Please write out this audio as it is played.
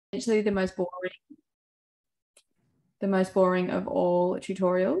Actually the most boring of all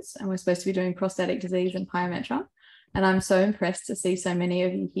tutorials, and we're supposed to be doing prostatic disease and Pyometra. And I'm so impressed to see so many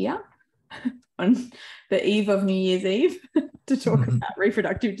of you here on the eve of New Year's Eve to talk about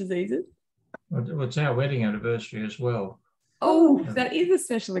reproductive diseases. Well, it's our wedding anniversary as well. Oh, that is a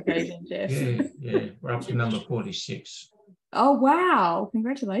special occasion, Jeff. Yeah. We're up to number 46. Oh, wow.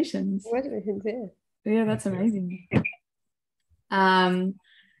 Congratulations. Congratulations, yeah. Yeah, that's amazing.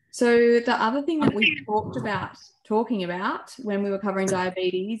 So the other thing that we talking about when we were covering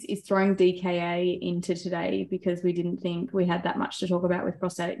diabetes is throwing DKA into today, because we didn't think we had that much to talk about with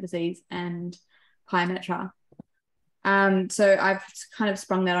prostatic disease and Pyometra. So I've kind of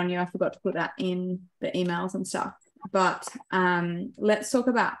sprung that on you. I forgot to put that in the emails and stuff. But let's talk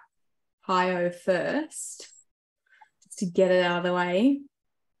about Pyo first, just to get it out of the way.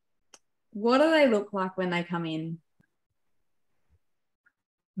 What do they look like when they come in?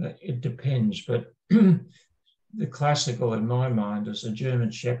 It depends, but the classical in my mind is a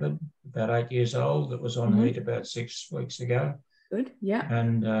German Shepherd, about 8 years old, that was on heat about 6 weeks ago. Good, yeah.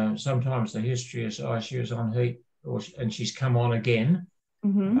 And sometimes the history is, she was on heat, and she's come on again,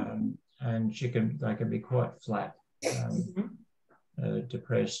 and they can be quite flat,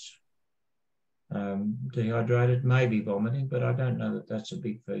 depressed, dehydrated, maybe vomiting, but I don't know that that's a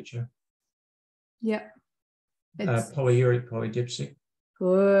big feature. Yeah. Polyuric, polydipsic.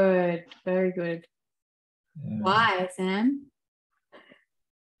 Good, very good. Why, Sam?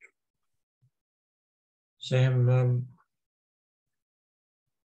 Sam,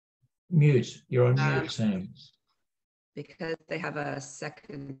 mute. You're on mute, Sam. Because they have a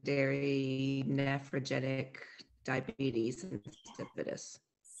secondary nephrogenic diabetes insipidus.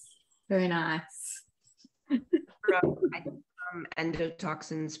 Very nice. From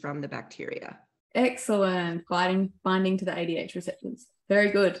endotoxins from the bacteria. Excellent. Binding to the ADH receptors. Very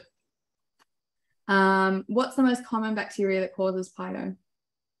good. What's the most common bacteria that causes Pyo?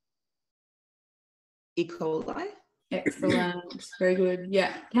 E. coli. Excellent. Very good.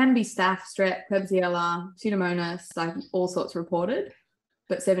 Yeah. Can be staph, strep, Klebsiella, Pseudomonas, like all sorts reported,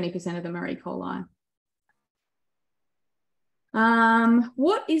 but 70% of them are E. coli.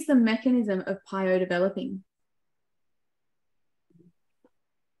 What is the mechanism of Pyo developing?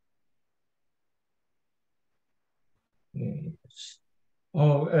 Yes.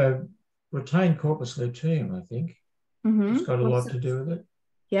 Retained corpus luteum, I think. It's got a lot to do with it.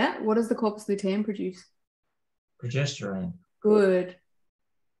 Yeah. What does the corpus luteum produce? Progesterone. Good.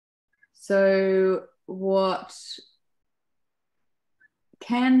 So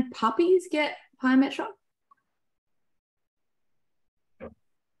can puppies get Pyometra?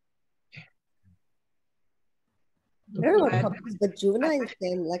 I don't know what puppies, but juveniles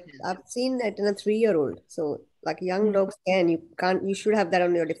can. Like, I've seen that in a 3-year-old. So like young dogs can. You should have that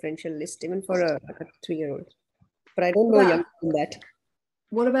on your differential list, even for a 3-year-old. But I don't know younger than that.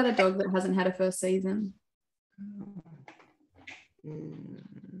 What about a dog that hasn't had a first season?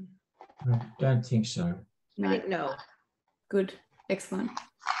 I don't think so. No. Good. Excellent.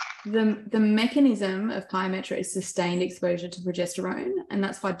 The mechanism of Pyometra is sustained exposure to progesterone, and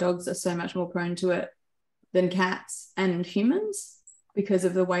that's why dogs are so much more prone to it than cats and humans, because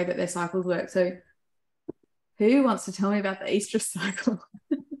of the way that their cycles work. So who wants to tell me about the estrus cycle?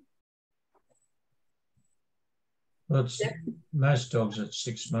 Well, most dogs at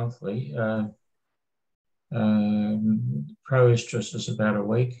 6 monthly. Proestrus is about a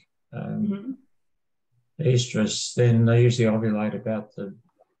week. Estrus, then they usually ovulate about the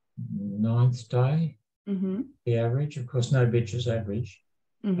 9th day, the average. Of course, no bitches average.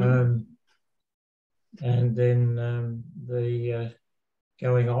 And then the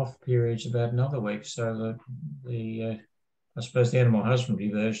going off period's about another week. So I suppose the animal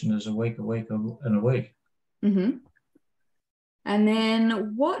husbandry version is a week, and a week. And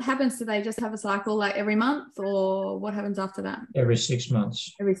then what happens? Do they just have a cycle like every month, or what happens after that? Every 6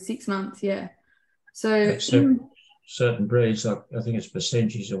 months. Every 6 months, yeah. So certain breeds, like I think it's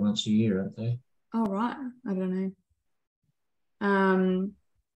percentages, are once a year, aren't they? Oh, right. I don't know.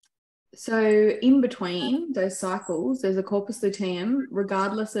 So in between those cycles, there's a corpus luteum,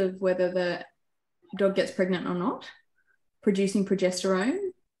 regardless of whether the dog gets pregnant or not, producing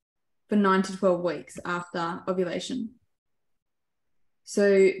progesterone for 9 to 12 weeks after ovulation.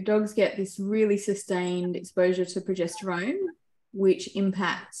 So dogs get this really sustained exposure to progesterone, which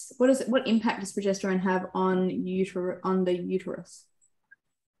impacts, what impact does progesterone have on the uterus?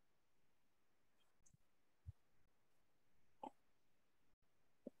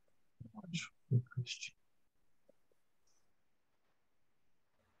 Good question.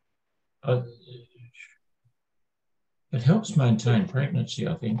 It helps maintain pregnancy,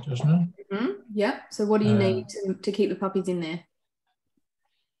 I think, doesn't it? Mm-hmm. Yeah. So what do you need to keep the puppies in there?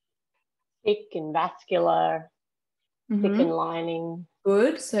 Thick and vascular, Mm-hmm. thick and lining.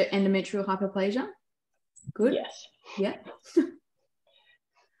 Good. So endometrial hyperplasia. Good. Yes. Yeah.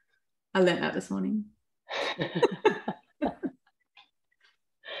 I learned that this morning.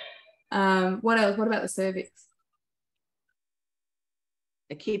 What else? What about the cervix?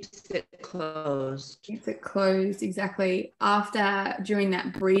 It keeps it closed. Keeps it closed, exactly. During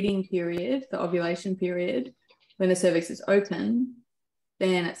that breeding period, the ovulation period, when the cervix is open,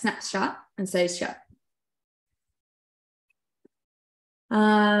 then it snaps shut and stays shut.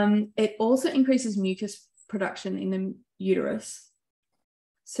 It also increases mucus production in the uterus.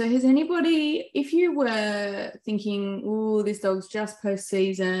 So has anybody, if you were thinking, oh, this dog's just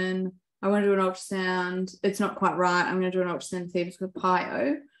post-season, I want to do an ultrasound, it's not quite right, I'm going to do an ultrasound to see if it's got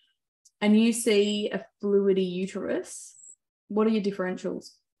pyo, and you see a fluidy uterus, what are your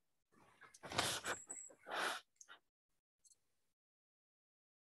differentials?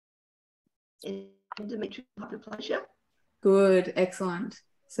 Endometrial hyperplasia. Good, excellent.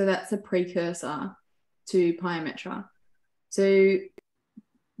 So that's a precursor to Pyometra. So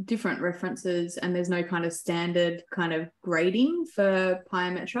different references, and there's no kind of standard kind of grading for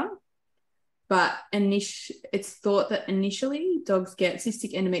Pyometra, but it's thought that initially dogs get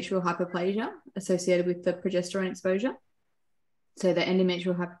cystic endometrial hyperplasia associated with the progesterone exposure. So the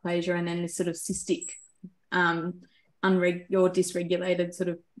endometrial hyperplasia and then this sort of cystic or dysregulated sort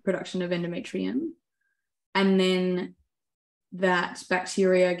of production of endometrium. And then that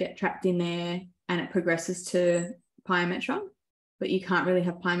bacteria get trapped in there and it progresses to Pyometra, but you can't really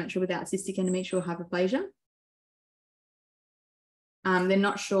have Pyometra without cystic endometrial hyperplasia. They're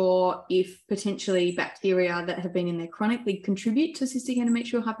not sure if potentially bacteria that have been in there chronically contribute to cystic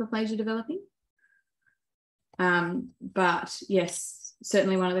endometrial hyperplasia developing. But yes,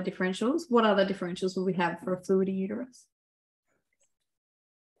 certainly one of the differentials. What other differentials will we have for a fluidy uterus?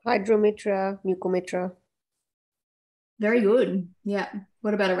 Hydrometra, mucometra. Very good. Yeah.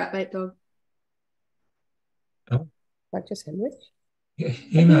 What about a rat bait dog? Oh. Not just sandwich?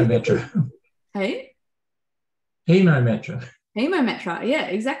 Hemometra. Hey? Hemometra. Hemometra. Yeah,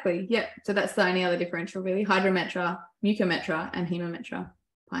 exactly. Yeah. So that's the only other differential really. Hydrometra, mucometra, and hemometra,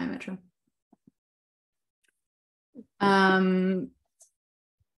 Pyometra.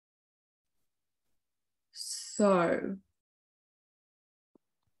 So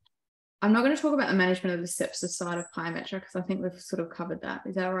I'm not going to talk about the management of the sepsis side of Pyometra because I think we've sort of covered that.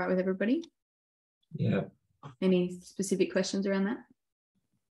 Is that all right with everybody? Yeah. Any specific questions around that?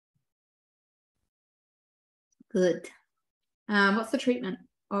 Good. What's the treatment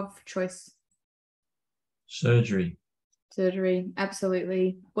of choice? Surgery. Surgery,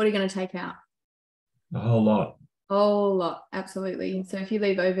 absolutely. What are you going to take out? A whole lot. Whole lot, absolutely. So if you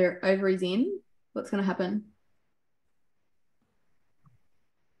leave ovaries in, what's going to happen?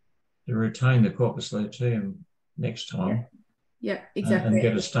 To retain the corpus luteum next time. Yeah, exactly. And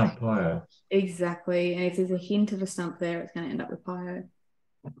get a stump pyo. Exactly. And if there's a hint of a stump there, it's going to end up with pyo.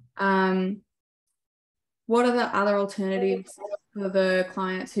 What are the other alternatives for the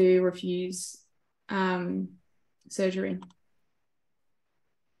clients who refuse surgery?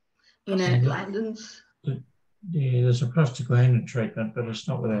 Prostaglandins. Yeah, there's a prostaglandin treatment, but it's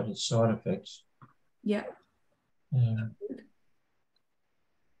not without its side effects. Yeah.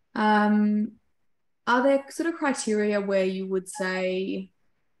 Are there sort of criteria where you would say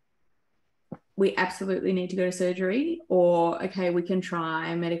we absolutely need to go to surgery, or okay, we can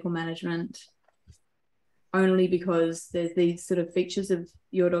try medical management only because there's these sort of features of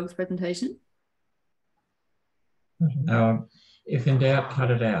your dog's presentation? If in doubt,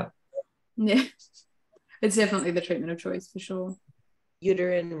 cut it out. Yeah, it's definitely the treatment of choice for sure.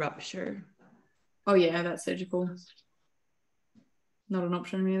 Uterine rupture. Oh yeah, that's surgical. Not an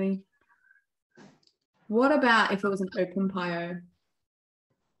option really. What about if it was an open pyo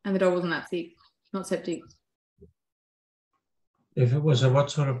and the dog wasn't that thick, not septic? If it was a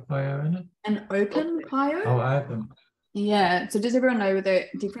what sort of pyo in it? An open pyo? Oh, open. Yeah. So does everyone know the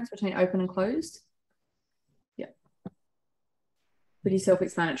difference between open and closed? Yeah. Pretty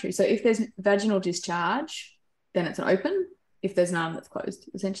self-explanatory. So if there's vaginal discharge, then it's an open. If there's none, it's closed,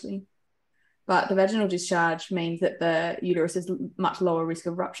 essentially. But the vaginal discharge means that the uterus is much lower risk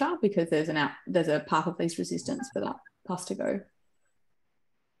of rupture because there's a path of least resistance for that pus to go.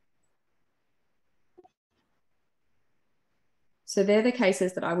 So they're the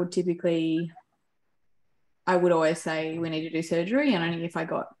cases that I would always say we need to do surgery, and only if I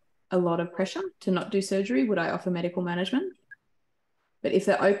got a lot of pressure to not do surgery would I offer medical management. But if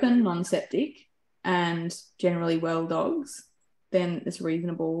they're open, non-septic, and generally well dogs, then it's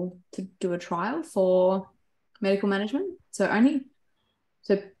reasonable to do a trial for medical management. So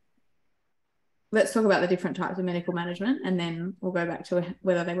let's talk about the different types of medical management, and then we'll go back to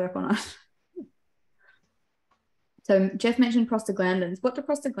whether they work or not. So Jeff mentioned prostaglandins. What do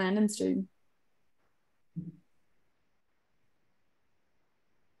prostaglandins do?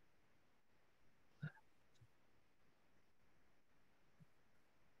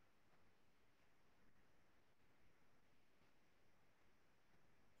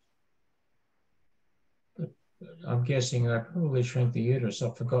 I'm guessing they probably shrink the uterus.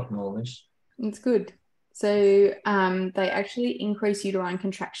 I've forgotten all this. It's good. So they actually increase uterine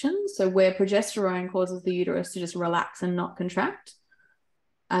contractions. So where progesterone causes the uterus to just relax and not contract,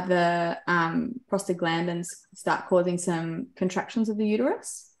 the prostaglandins start causing some contractions of the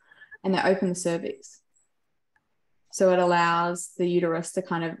uterus, and they open the cervix. So it allows the uterus to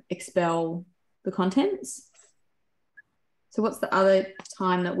kind of expel the contents. So what's the other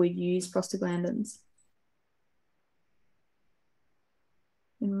time that we'd use prostaglandins?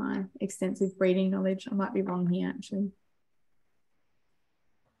 In my extensive breeding knowledge, I might be wrong here actually.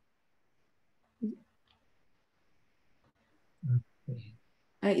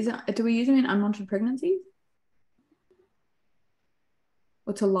 Do we use them in unwanted pregnancies?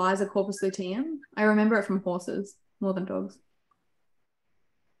 Or to lyse a corpus luteum? I remember it from horses more than dogs.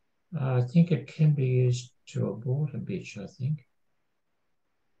 I think it can be used to abort a bitch, I think.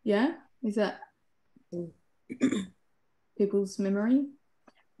 Yeah? Is that people's memory?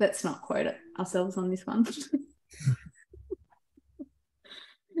 Let's not quote it ourselves on this one.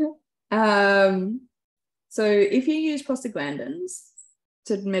 So if you use prostaglandins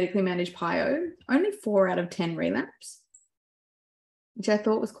to medically manage PIO, only 4 out of 10 relapse, which I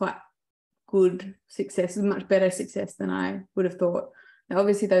thought was quite good success, much better success than I would have thought. Now,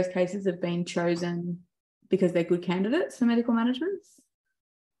 obviously, those cases have been chosen because they're good candidates for medical management.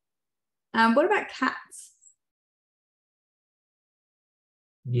 What about cats?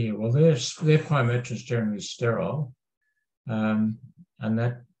 Yeah, well, their Pyometra is generally sterile, and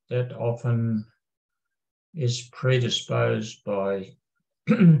that often is predisposed by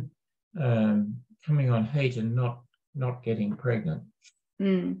coming on heat and not getting pregnant.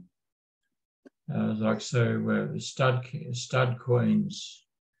 Mm. Stud queens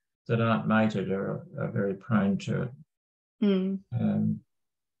that aren't mated are very prone to it. Mm.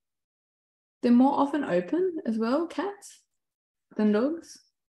 They're more often open as well, cats, than dogs.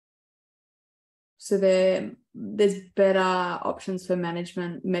 So there's better options for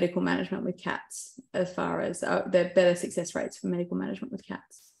medical management with cats, as far as there are better success rates for medical management with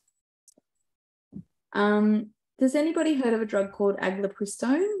cats. Does anybody heard of a drug called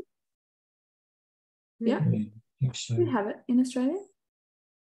aglapristone? Yeah. I think so. Do we have it in Australia?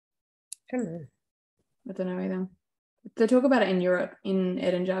 I don't know. I don't know either. They talk about it in Europe, in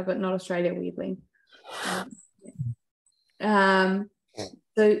Edinburgh, but not Australia, weirdly. So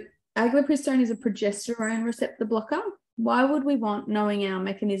aglapristone is a progesterone receptor blocker. Why would we want, knowing our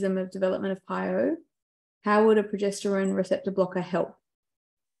mechanism of development of PIO, how would a progesterone receptor blocker help?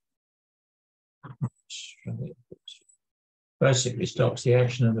 Basically stops the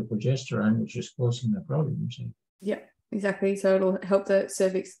action of the progesterone, which is causing the problem. So. Yeah, exactly. So it'll help the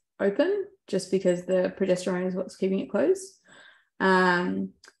cervix open just because the progesterone is what's keeping it closed. And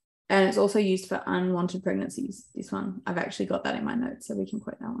it's also used for unwanted pregnancies, this one. I've actually got that in my notes, so we can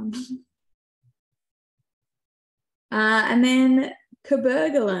quote that one. And then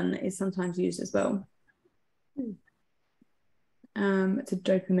cabergoline is sometimes used as well. It's a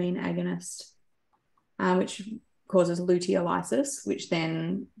dopamine agonist, which causes luteolysis, which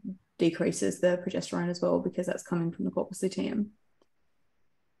then decreases the progesterone as well, because that's coming from the corpus luteum.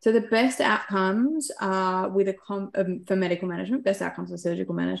 So the best outcomes are for medical management, best outcomes for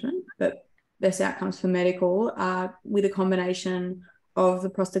surgical management, but best outcomes for medical are with a combination of the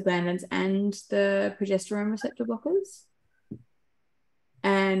prostaglandins and the progesterone receptor blockers.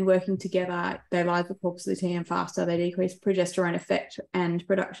 And working together, they lyse the corpus luteum faster, they decrease progesterone effect and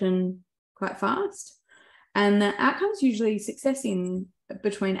production quite fast. And the outcomes usually success in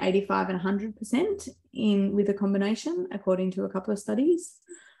between 85 and 100% with a combination, according to a couple of studies.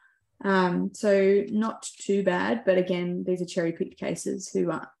 So not too bad, but again, these are cherry-picked cases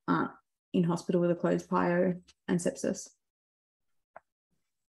who aren't in hospital with a closed PIO and sepsis.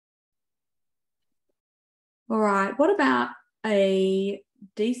 All right, what about a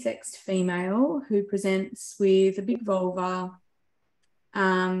desexed female who presents with a big vulva,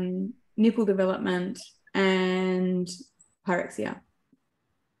 nipple development, and pyrexia?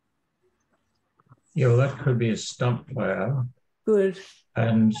 Yeah, well, that could be a stump player. Good.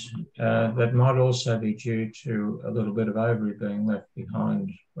 And that might also be due to a little bit of ovary being left behind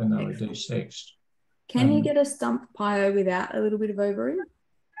when they were Excellent. desexed. Can you get a stump pyo without a little bit of ovary?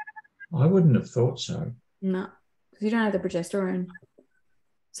 I wouldn't have thought so. No, because you don't have the progesterone.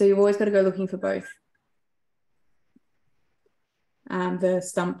 So you've always got to go looking for both. The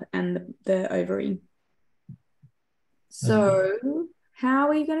stump and the ovary. So how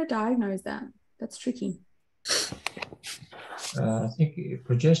are you going to diagnose that? That's tricky. I think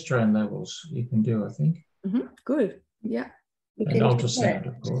progesterone levels you can do, I think. Good. Yeah. And ultrasound,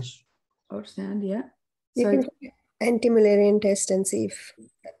 of course. Ultrasound, yeah. You can do anti-Mullerian test and see if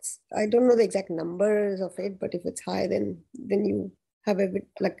that's, I don't know the exact numbers of it, but if it's high, then you have a bit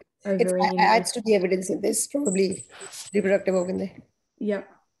like it adds to the evidence that there's probably reproductive organ there. Yep.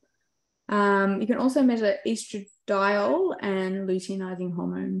 You can also measure estradiol and luteinizing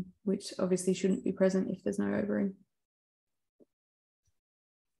hormone, which obviously shouldn't be present if there's no ovary.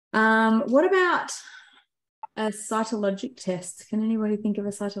 What about a cytologic test? Can anybody think of a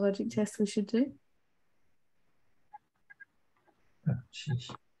cytologic test we should do? Oh,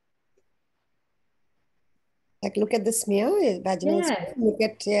 geez. Like look at the smear, vaginal smear, look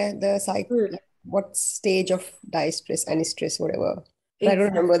at the site, what stage of distress, anistress, whatever. Exactly. I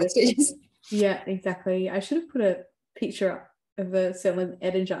don't remember the stages. Yeah, exactly. I should have put a picture up of the cell in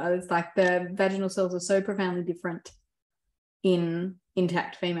Edinger. It's like the vaginal cells are so profoundly different in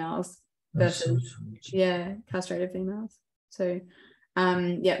intact females versus castrated females. So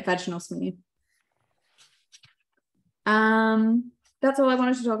vaginal smear. That's all I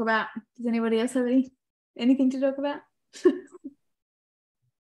wanted to talk about. Does anybody else have anything to talk about?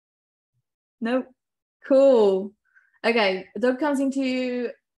 Nope. Cool. Okay, the dog comes into you.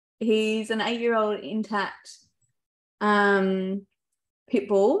 He's an 8-year-old intact pit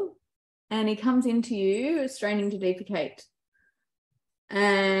bull, and he comes into you straining to defecate.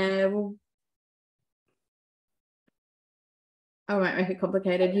 I won't make it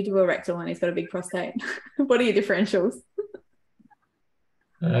complicated. You do a rectal and he's got a big prostate. What are your differentials?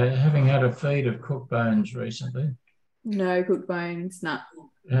 Having had a feed of cooked bones recently. No cooked bones, no.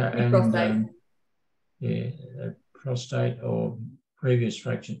 And prostate or previous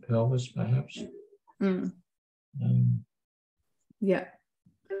fractured pelvis, perhaps. Yeah.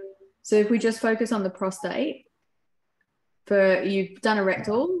 So if we just focus on the prostate, you've done a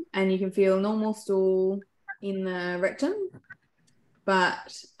rectal and you can feel normal stool in the rectum,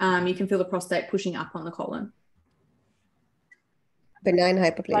 but you can feel the prostate pushing up on the colon. Benign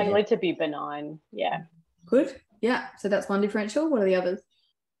hyperplasia. Likely to be benign, yeah. Good. Yeah. So that's one differential. What are the others?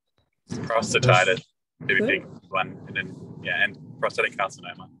 Prostatitis, big one, and then and prostatic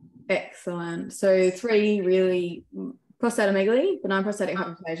carcinoma. Excellent. So 3 really: prostatomegaly, benign prostatic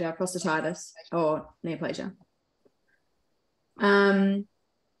hyperplasia, prostatitis, or neoplasia. Probably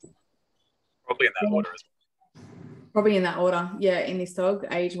in that order as well. Probably in that order, yeah. In this dog,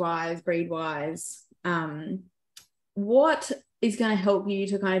 age-wise, breed-wise, what is going to help you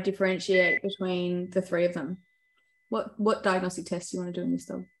to kind of differentiate between the 3 of them? What diagnostic tests do you want to do in this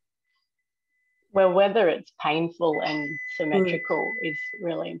dog? Well, whether it's painful and symmetrical is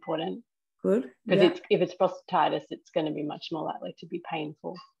really important. Good. Because if it's prostatitis, it's going to be much more likely to be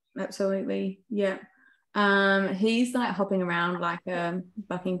painful. Absolutely. Yeah. He's like hopping around like a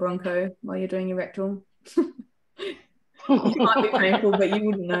bucking bronco while you're doing your rectal. It might be painful, but you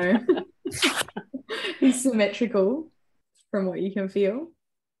wouldn't know. He's symmetrical from what you can feel.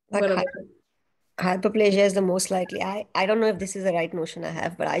 Like hyperplasia is the most likely. I don't know if this is the right notion I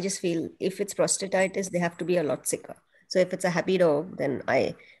have, but I just feel if it's prostatitis, they have to be a lot sicker. So if it's a happy dog, then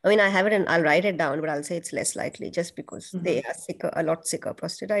I have it and I'll write it down, but I'll say it's less likely just because they are sicker, a lot sicker.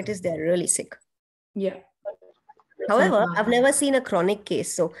 Prostatitis, they're really sick. Yeah. However, I've never seen a chronic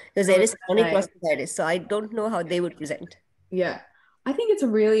case. So because there is chronic prostatitis, so I don't know how they would present. Yeah. I think it's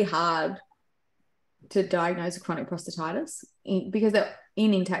really hard to diagnose a chronic prostatitis because they're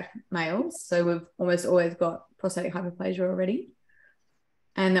in intact males. So we've almost always got prostatic hyperplasia already.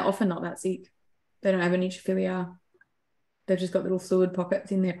 And they're often not that sick. They don't have a neutrophilia. They've just got little fluid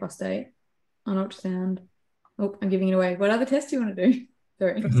pockets in their prostate on ultrasound. Oh, I'm giving it away. What other tests do you want to do?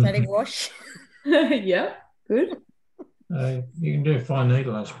 Sorry. Prostatic wash. Yeah, good. You can do fine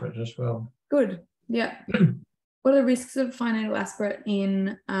needle aspirate as well. Good. Yeah. What are the risks of fine needle aspirate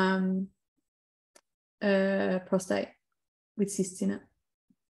in prostate with cysts in it?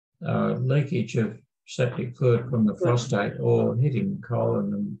 Leakage of septic fluid from the prostate or hitting the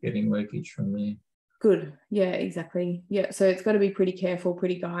colon and getting leakage from there. Good. Yeah, exactly. Yeah. So it's got to be pretty careful,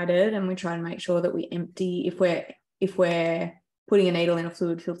 pretty guided, and we try and make sure that we empty if we're putting a needle in a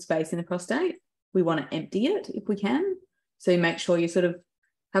fluid-filled space in the prostate, we want to empty it if we can. So you make sure you sort of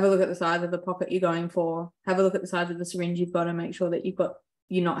have a look at the size of the pocket you're going for, have a look at the size of the syringe you've got, and make sure that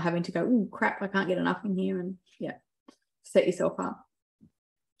you're not having to go, oh crap, I can't get enough in here, and set yourself up.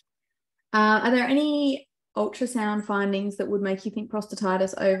 Are there any ultrasound findings that would make you think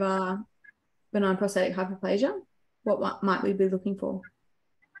prostatitis over benign prostatic hyperplasia? What might we be looking for?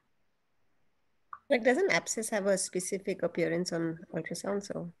 Like, doesn't abscess have a specific appearance on ultrasound?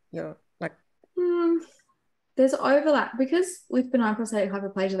 So you're like, there's overlap because with benign prostatic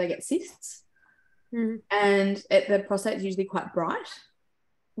hyperplasia, they get cysts, and the prostate is usually quite bright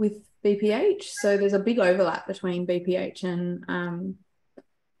with BPH. So there's a big overlap between BPH and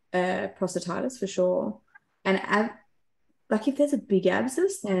prostatitis for sure. And like if there's a big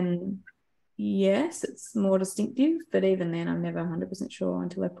abscess, then yes, it's more distinctive. But even then, I'm never 100% sure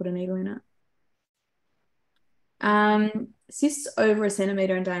until I put a needle in it. Cysts over 1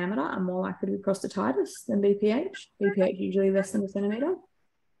 centimetre in diameter are more likely to be prostatitis than BPH. BPH usually less than 1 centimetre.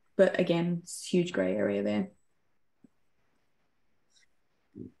 But again, it's a huge grey area there.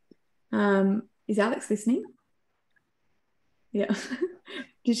 Is Alex listening? Yeah.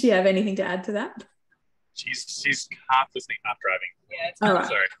 Did she have anything to add to that? She's half listening, half driving. Yeah, it's all right.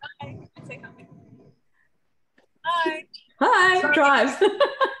 Sorry. Hi. Hi, drive.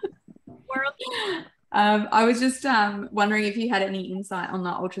 We're on. I was just wondering if you had any insight on the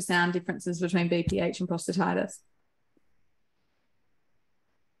ultrasound differences between BPH and prostatitis.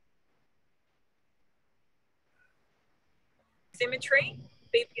 Symmetry,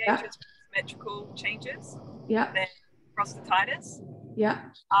 BPH is symmetrical changes. Yeah. Then prostatitis. Yeah.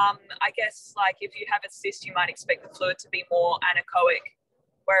 I guess like if you have a cyst, you might expect the fluid to be more anechoic,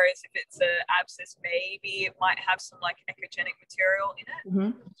 whereas if it's an abscess, maybe it might have some like echogenic material in it.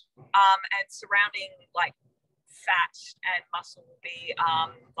 And surrounding like fat and muscle will be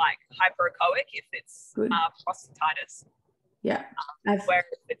like hyperechoic if it's prostatitis. Yeah. Where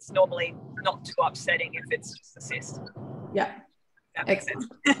it's normally not too upsetting if it's just a cyst. Yeah. That makes sense.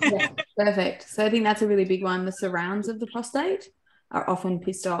 Yeah, perfect. So I think that's a really big one. The surrounds of the prostate are often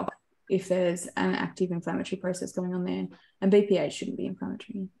pissed off if there's an active inflammatory process going on there. And BPH shouldn't be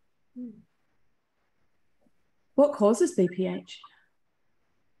inflammatory. What causes BPH?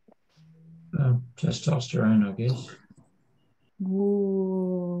 Testosterone, I guess.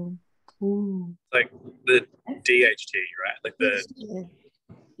 Ooh. Like the DHT, right? Like the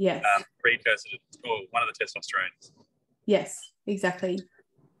yes. precursor to, or one of the testosterones. Yes, exactly.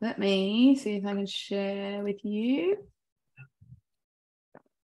 Let me see if I can share with you.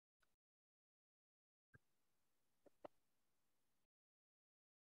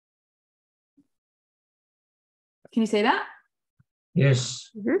 Can you see that? Yes.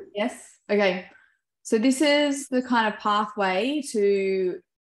 Yes. Okay. So this is the kind of pathway to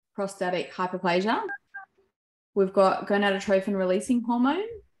prostatic hyperplasia. We've got gonadotrophin releasing hormone.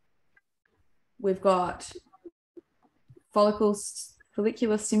 We've got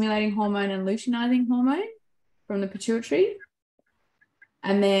follicular stimulating hormone and luteinizing hormone from the pituitary.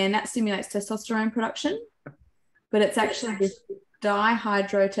 And then that stimulates testosterone production. But it's actually this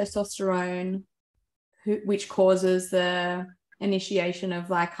dihydrotestosterone which causes the initiation of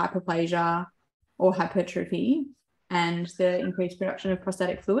like hyperplasia or hypertrophy and the increased production of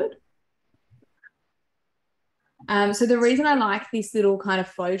prostatic fluid. So the reason I like this little kind of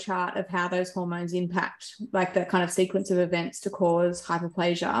flow chart of how those hormones impact, like that kind of sequence of events to cause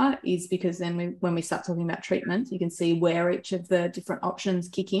hyperplasia, is because then when we start talking about treatment, you can see where each of the different options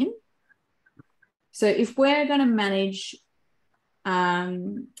kick in. So if we're going to manage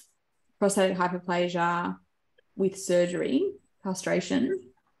prostatic hyperplasia with surgery, castration,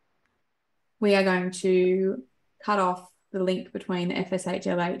 we are going to cut off the link between FSH,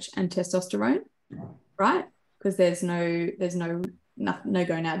 LH and testosterone, right? Because there's no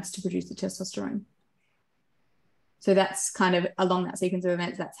gonads to produce the testosterone. So that's kind of along that sequence of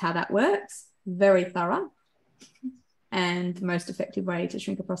events, that's how that works. Very thorough and the most effective way to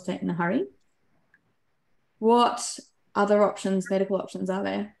shrink a prostate in a hurry. What other options, medical options, are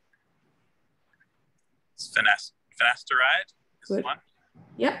there? Finasteride is Good. one.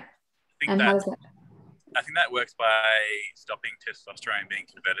 Yep. I How does that? I think that works by stopping testosterone being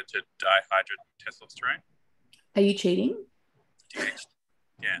converted to dihydrotestosterone. Are you cheating? DH.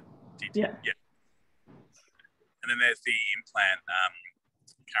 Yeah. Yeah. Yeah. And then there's the implant. I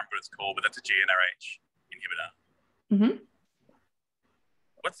can't remember what it's called, but that's a GnRH inhibitor.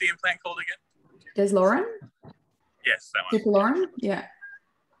 What's the implant called again? Deslorin? Yes, that one. Superlorin? Yeah.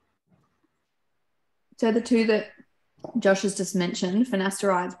 So the two that Josh has just mentioned,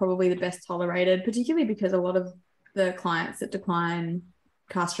 finasteride is probably the best tolerated, particularly because a lot of the clients that decline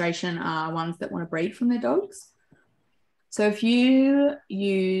castration are ones that want to breed from their dogs. So if you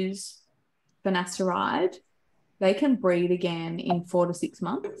use finasteride, they can breed again in 4 to 6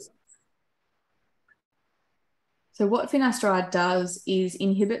 months. So what finasteride does is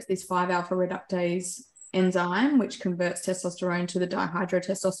inhibits this 5-alpha reductase enzyme, which converts testosterone to the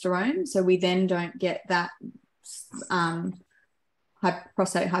dihydrotestosterone. So we then don't get that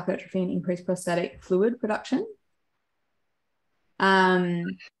prostatic hypertrophy and increased prostatic fluid production.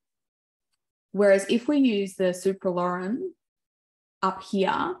 Whereas if we use the supralorin up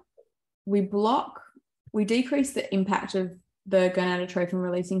here, we decrease the impact of the gonadotropin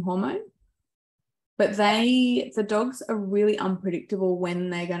releasing hormone, but the dogs are really unpredictable when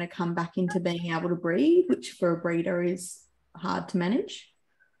they're going to come back into being able to breed, which for a breeder is hard to manage.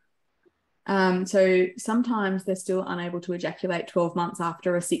 So sometimes they're still unable to ejaculate 12 months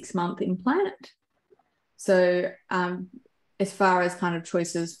after a 6-month implant. So as far as kind of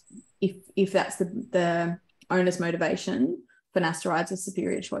choices, if that's the owner's motivation, finasteride's a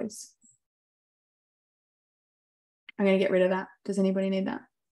superior choice. I'm going to get rid of that. Does anybody need that?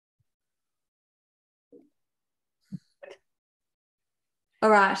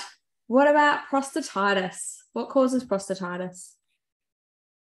 All right. What about prostatitis? What causes prostatitis?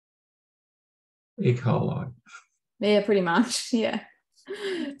 E. coli. Yeah, pretty much. Yeah.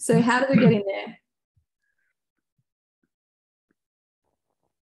 So how does it get in there?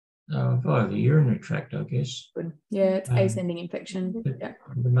 Via the urinary tract, I guess. Good. Yeah, it's ascending infection. Yeah.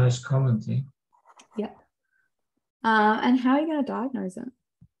 The most common thing. Yeah. And how are you going to diagnose it?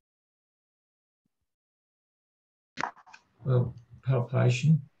 Well,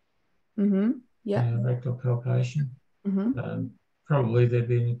 palpation. Mm-hmm. Yeah. Rectal palpation. Mm-hmm. Probably there'd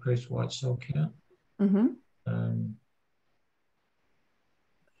be an increased white cell count. Mm-hmm.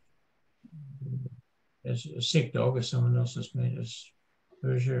 As a sick dog, as someone else has made, as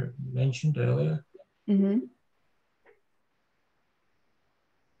Berger mentioned earlier. Mm-hmm.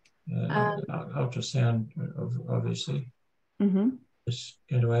 Ultrasound, obviously, is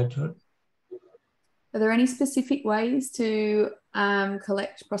going to add to it. Are there any specific ways to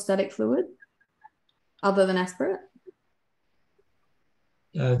collect prostatic fluid other than aspirate?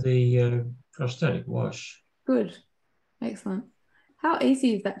 The prostatic wash. Good. Excellent. How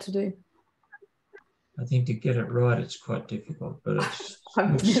easy is that to do? I think to get it right, it's quite difficult, but it's...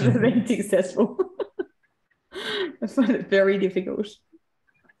 I've never been successful. I find it very difficult.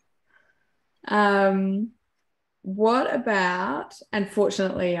 What about, and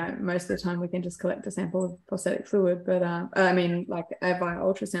fortunately, most of the time we can just collect a sample of prostatic fluid, but I mean, like via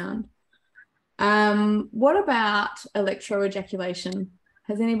ultrasound. What about electroejaculation?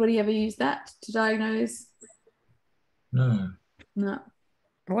 Has anybody ever used that to diagnose? No. No.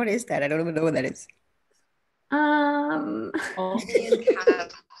 What is that? I don't even know what that is. Only in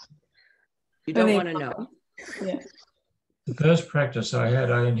cats. You don't want to know. Yeah. The first practice I had,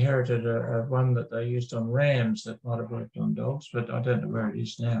 I inherited a one that they used on rams that might have worked on dogs, but I don't know where it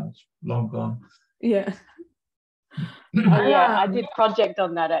is now. It's long gone. Yeah. Yeah, I did project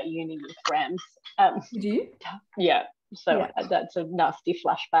on that at uni with rams. Did you? Yeah, so that's a nasty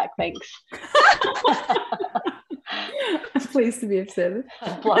flashback. Thanks. I'm pleased to be of service.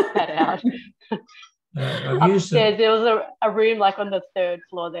 Block that out. Upstairs, there was a room like on the 3rd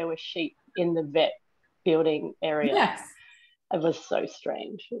floor. There were sheep in the vet building area. Yes. It was so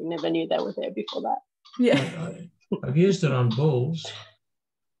strange. We never knew they were there before that. Yeah. I've used it on bulls.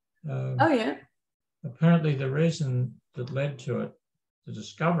 Oh, yeah. Apparently the reason that led to it, the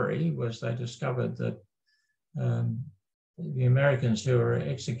discovery, was they discovered that the Americans who were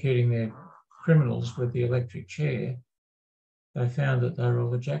executing their criminals with the electric chair, they found that they were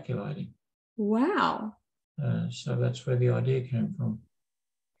all ejaculating. Wow. So that's where the idea came from.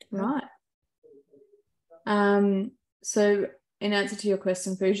 Right. So in answer to your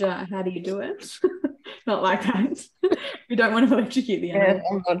question, Pooja, how do you do it? Not like that. We don't want to electrocute the animal. Yeah,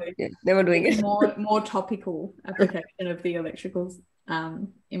 I'm not, never doing it. More topical application of the electrical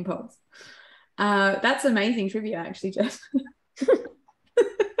impulse. That's amazing trivia, actually, Jess.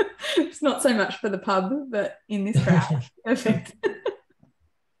 It's not so much for the pub, but in this crowd. Perfect.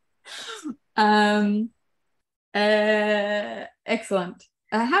 Excellent.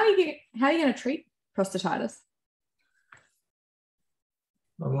 How are you going to treat prostatitis?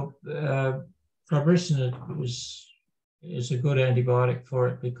 Well, fibricin is a good antibiotic for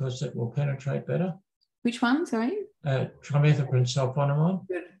it because it will penetrate better. Which one? Sorry. Trimethoprim sulfonamide.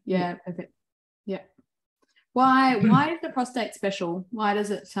 Good. Yeah. Perfect. Yeah. Why is the prostate special? Why does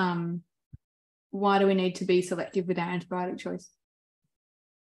it? Why do we need to be selective with our antibiotic choice?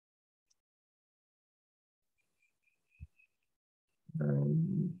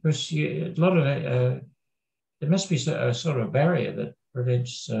 Because a lot of there must be a sort of barrier that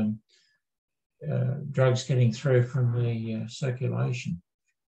prevents drugs getting through from the circulation.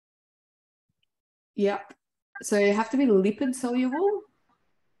 Yep. So you have to be lipid soluble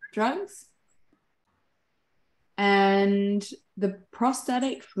drugs. And the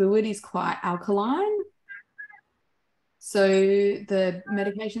prostatic fluid is quite alkaline. So the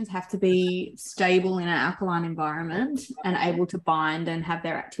medications have to be stable in an alkaline environment and able to bind and have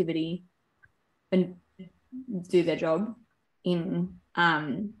their activity and do their job in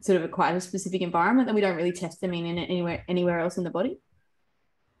sort of quite a specific environment that we don't really test them in anywhere else in the body.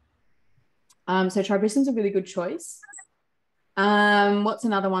 So tribricin's a really good choice. What's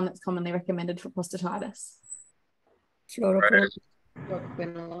another one that's commonly recommended for prostatitis?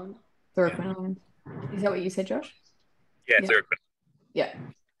 Fluoroquinolone. Fluoroquinolone. Is that what you said, Josh? Yeah, fluoroquinolone. Yeah.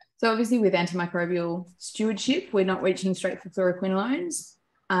 So obviously with antimicrobial stewardship, we're not reaching straight for fluoroquinolones.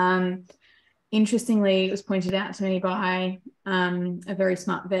 Interestingly, it was pointed out to me by a very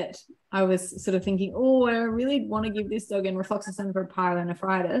smart vet. I was sort of thinking, oh, I really want to give this dog enrofloxacin for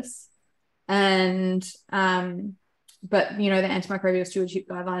pyelonephritis. And but you know, the antimicrobial stewardship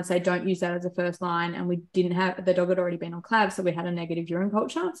guidelines say don't use that as a first line, and we didn't have, the dog had already been on clav, so we had a negative urine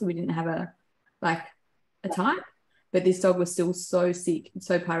culture, so we didn't have a type, but this dog was still so sick,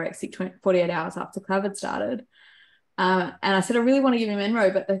 so pyrexic 48 hours after clav had started. And I said, I really want to give him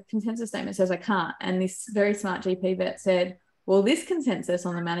Enro, but the consensus statement says I can't. And this very smart GP vet said, well, this consensus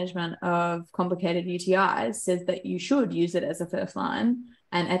on the management of complicated UTIs says that you should use it as a first line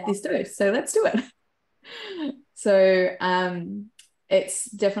and at this dose. So let's do it. So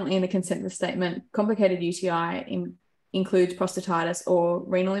it's definitely in the consensus statement. Complicated UTI includes prostatitis or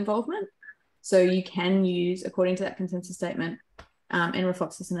renal involvement. So you can use, according to that consensus statement,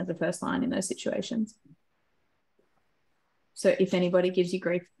 enrofloxacin as a first line in those situations. So if anybody gives you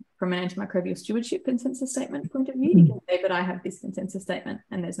grief from an antimicrobial stewardship consensus statement point of view, you can say, but I have this consensus statement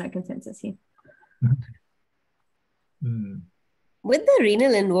and there's no consensus here. With the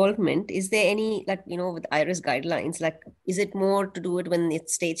renal involvement, is there any, like, you know, with IRIS guidelines, like, is it more to do it when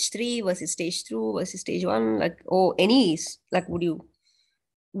it's stage 3 versus stage 2 versus stage 1, like, or any, like, would you?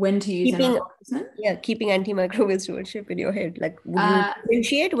 When to use enrofloxacin? Yeah, keeping antimicrobial stewardship in your head, like, would you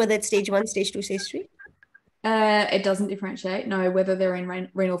differentiate whether it's stage 1, stage 2, stage 3? It doesn't differentiate, no, whether they're in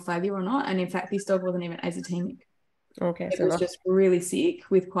renal failure or not. And in fact, this dog wasn't even azotemic. Okay. It was just really sick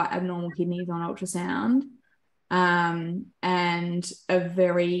with quite abnormal kidneys on ultrasound. And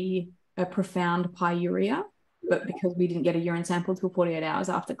a profound pyuria, but because we didn't get a urine sample till 48 hours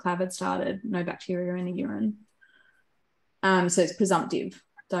after clav had started, no bacteria in the urine. So it's presumptive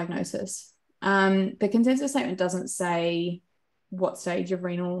diagnosis. The consensus statement doesn't say what stage of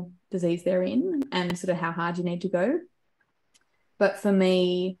renal disease they're in and sort of how hard you need to go. But for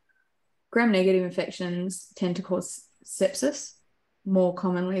me, gram-negative infections tend to cause sepsis more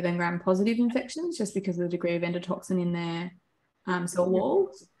commonly than gram-positive infections, just because of the degree of endotoxin in their cell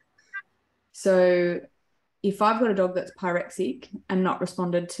walls. So if I've got a dog that's pyrexic and not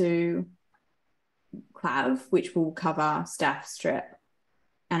responded to clav, which will cover staph, strep,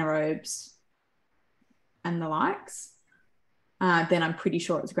 anaerobes, and the likes, then I'm pretty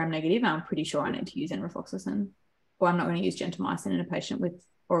sure it's gram-negative, and I'm pretty sure I need to use enrofloxacin, or I'm not going to use gentamicin in a patient with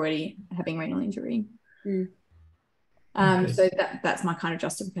already having renal injury. So that's my kind of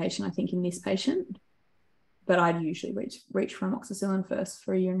justification, I think, in this patient. But I'd usually reach for amoxicillin first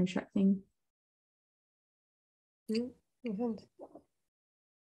for a urinary tract thing.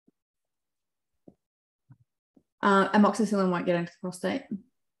 Amoxicillin won't get into the prostate,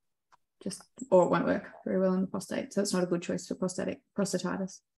 or it won't work very well in the prostate. So it's not a good choice for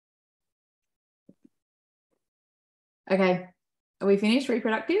prostatitis. Okay, are we finished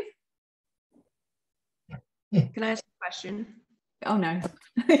reproductive? Can I ask a question? Oh no.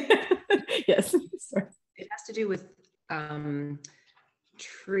 Yes. Sorry. It has to do with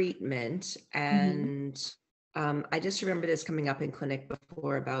treatment, and I just remember this coming up in clinic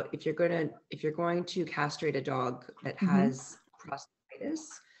before about if you're going to castrate a dog that has prostatitis,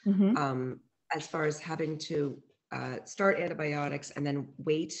 as far as having to start antibiotics and then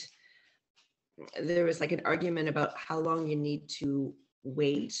wait. There was like an argument about how long you need to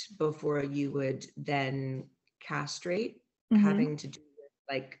wait before you would then castrate, having to do with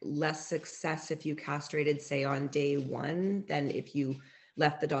like less success if you castrated, say, on day 1 than if you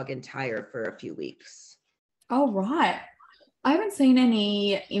left the dog entire for a few weeks. Oh, right. I haven't seen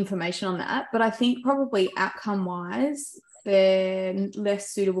any information on that, but I think probably outcome-wise, they're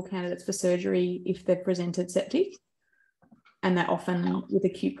less suitable candidates for surgery if they're presented septic, and they often, with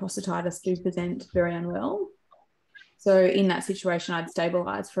acute prostatitis, do present very unwell. So in that situation, I'd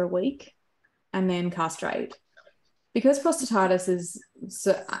stabilise for a week and then castrate. because prostatitis is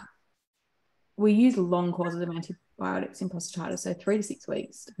so, we use long courses of antibiotics in prostatitis, so 3 to 6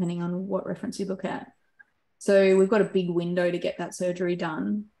 weeks, depending on what reference you look at. So we've got a big window to get that surgery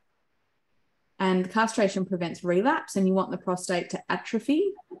done. And castration prevents relapse, and you want the prostate to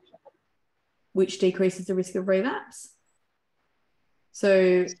atrophy, which decreases the risk of relapse.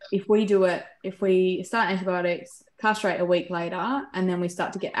 So if we start antibiotics, castrate a week later, and then we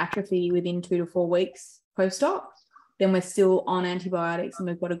start to get atrophy within 2 to 4 weeks post-op, then we're still on antibiotics and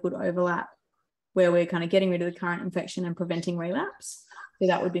we've got a good overlap where we're kind of getting rid of the current infection and preventing relapse. So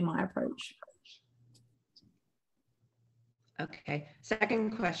that would be my approach. Okay.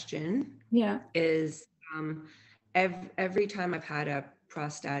 Second question is every time I've had a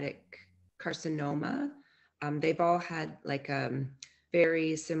prostatic carcinoma, they've all had like a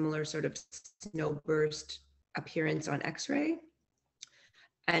very similar sort of snowburst appearance on X-ray.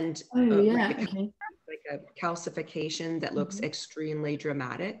 And like a calcification that looks extremely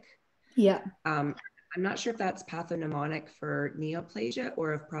dramatic. Yeah. I'm not sure if that's pathognomonic for neoplasia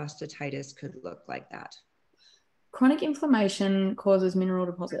or if prostatitis could look like that. Chronic inflammation causes mineral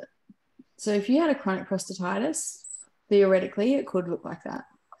deposit. So if you had a chronic prostatitis, theoretically, it could look like that.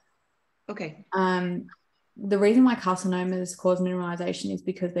 Okay. The reason why carcinomas cause mineralization is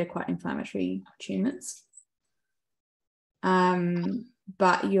because they're quite inflammatory tumors.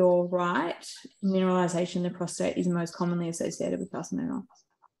 But you're right, mineralization in the prostate is most commonly associated with carcinoma.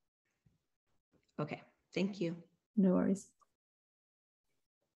 Okay, thank you. No worries.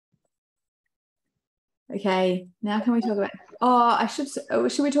 Okay, now can we talk about,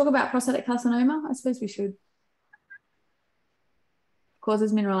 should we talk about prostatic carcinoma? I suppose we should.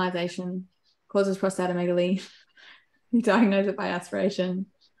 Causes mineralization, causes prostatomegaly, you diagnose it by aspiration.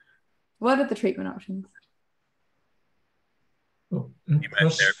 What are the treatment options?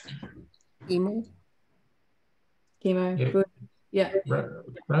 Chemo. Chemo, good. Yeah.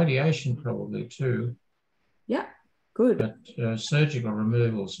 Radiation probably too. Yeah, good. But surgical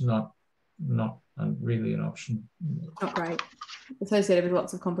removal is not really an option. Not great. Associated with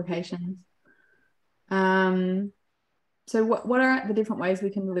lots of complications. So what are the different ways we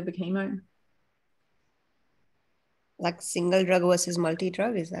can deliver chemo? Like single drug versus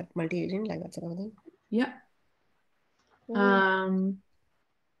multi-drug, is that multi-agent, like that sort of thing? Yeah. The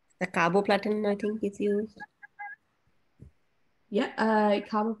carboplatin, I think, is used. Yeah,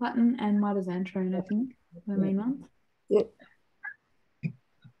 carboplatin and mitoxantrone, I think, are the main ones. Yeah.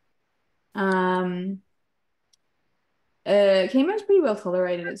 Chemo is pretty well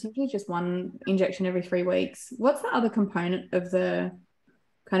tolerated. It's usually just one injection every 3 weeks. What's the other component of the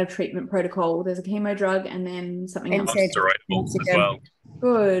kind of treatment protocol? There's a chemo drug and then something else. Steroidables as well.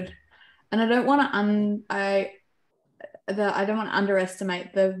 Good. And I don't want to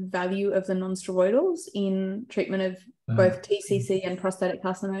underestimate the value of the non-steroidals in treatment of both TCC and prostatic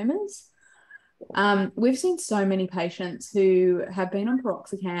carcinomas. We've seen so many patients who have been on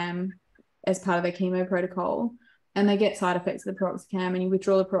piroxicam as part of their chemo protocol, and they get side effects of the piroxicam, and you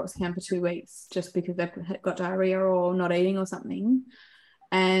withdraw the piroxicam for 2 weeks just because they've got diarrhea or not eating or something,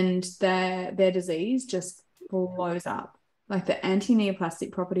 and their disease just blows up. Like the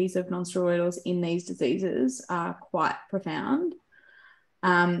anti-neoplastic properties of non-steroidals in these diseases are quite profound.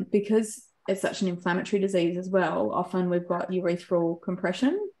 Because it's such an inflammatory disease as well, often we've got urethral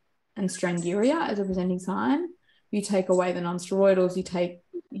compression and stranguria as a presenting sign. You take away the non-steroidals, you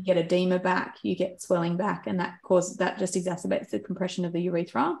get edema back, you get swelling back, and that just exacerbates the compression of the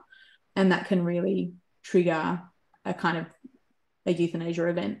urethra, and that can really trigger a kind of a euthanasia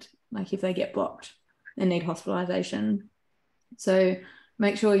event, like if they get blocked and need hospitalization. So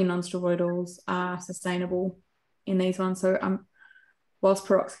make sure your non-steroidals are sustainable in these ones. So whilst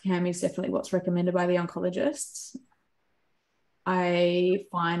piroxicam is definitely what's recommended by the oncologists, I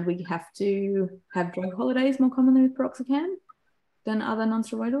find we have to have drug holidays more commonly with piroxicam than other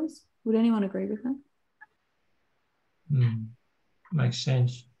non-steroidals. Would anyone agree with that? Makes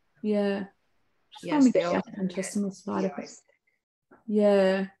sense. Yeah. Yes, they all intestinal side effects.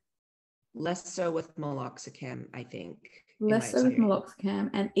 Yeah. Less so with meloxicam, I think. Less so with meloxicam,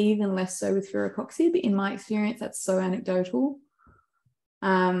 and even less so with furocoxib. In my experience, that's so anecdotal.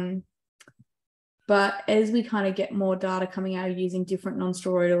 But as we kind of get more data coming out of using different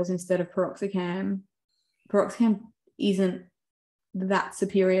non-steroidals instead of piroxicam isn't that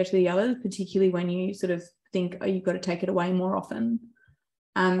superior to the others, particularly when you sort of think, oh, you've got to take it away more often.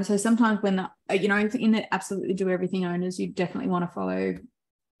 So sometimes when, in the absolutely do everything owners, you definitely want to follow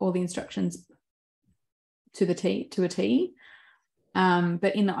all the instructions to a T.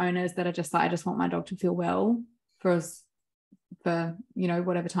 But in the owners that are just like, I just want my dog to feel well for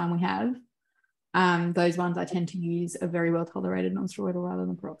whatever time we have, those ones I tend to use are very well tolerated non-steroidal rather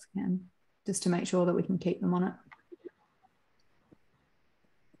than piroxicam, just to make sure that we can keep them on it.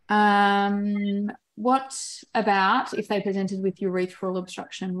 What about if they presented with urethral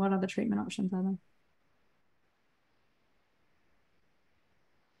obstruction? What other treatment options are there?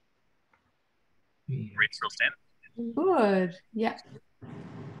 Urethral stent. Good. Yeah.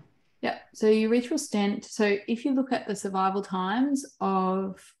 Yeah. So urethral stent. So if you look at the survival times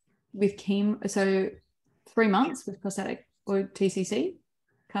with chemo, so 3 months with prostatic or TCC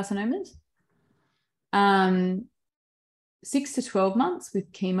carcinomas, 6 to 12 months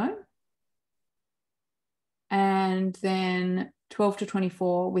with chemo, and then 12 to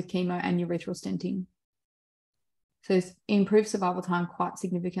 24 with chemo and urethral stenting. So it's improved survival time quite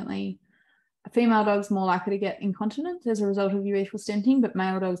significantly. Female dogs more likely to get incontinence as a result of urethral stenting, but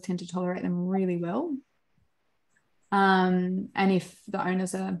male dogs tend to tolerate them really well. And if the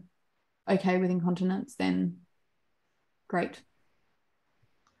owners are okay with incontinence, then great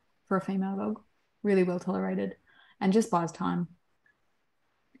for a female dog, really well tolerated, and just buys time.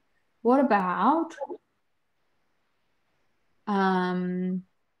 What about, oh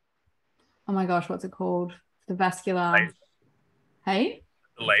my gosh, what's it called? The vascular, hey?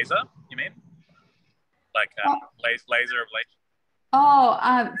 The laser, you mean? Like laser ablation? Oh,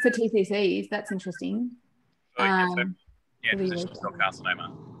 for TCCs, that's interesting. Interstitial cell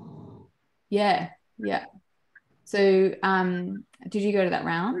carcinoma. Yeah. So, did you go to that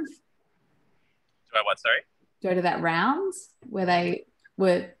round? Do I what, sorry? Go to that rounds where they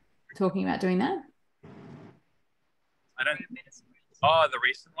were talking about doing that? Oh, the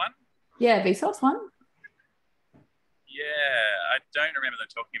recent one? Yeah, Vsauce one. Yeah, I don't remember them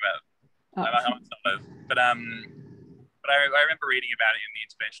talking about it. But I remember reading about it in the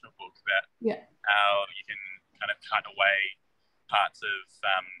interventional book about how you can kind of cut away parts of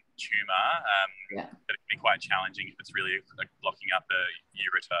tumor, but it can be quite challenging if it's really blocking up the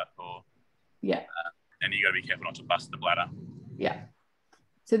ureter and you got to be careful not to bust the bladder. Yeah.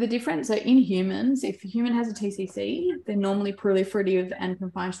 So the difference, so in humans, if a human has a TCC, they're normally proliferative and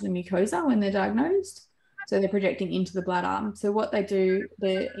confined to the mucosa when they're diagnosed. So they're projecting into the bladder. So what they do,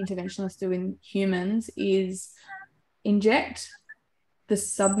 the interventionalists do in humans, is inject the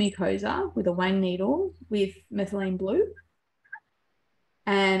submucosa with a Wang needle with methylene blue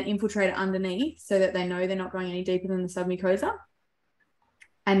and infiltrate it underneath so that they know they're not going any deeper than the submucosa.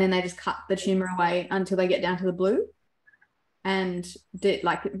 And then they just cut the tumor away until they get down to the blue and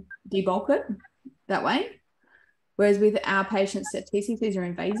debulk it that way. Whereas with our patients, TCCs are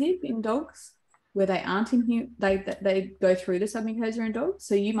invasive in dogs, where they aren't in they go through the submucosa in dogs.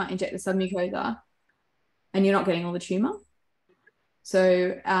 So you might inject the submucosa and you're not getting all the tumor.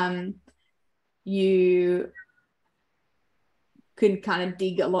 So you could kind of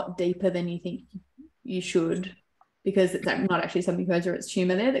dig a lot deeper than you think you should, because it's not actually submucosa, it's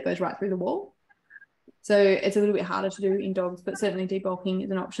tumor there that goes right through the wall. So it's a little bit harder to do in dogs, but certainly debulking is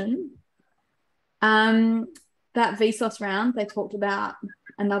an option. That Vsauce round, they talked about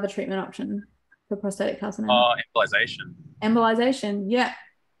another treatment option for prostatic carcinoma. Oh, embolization. Embolization, yeah.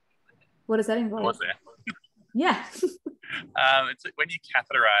 What does that involve? Was there? Yeah. It's when you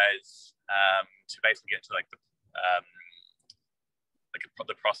catheterize to basically get to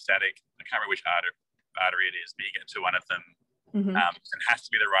the prostatic. I can't remember which artery it is, but you get to one of them. Mm-hmm. It has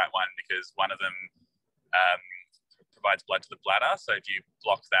to be the right one because one of them provides blood to the bladder. So if you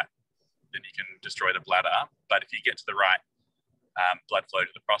block that, then you can destroy the bladder. But if you get to the right blood flow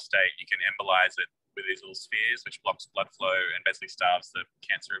to the prostate, you can embolize it with these little spheres, which blocks blood flow and basically starves the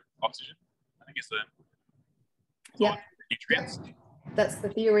cancer of oxygen. I think it's the nutrients. That's the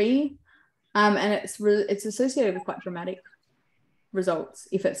theory, and it's associated with quite dramatic results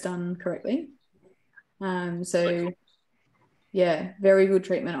if it's done correctly. Yeah, very good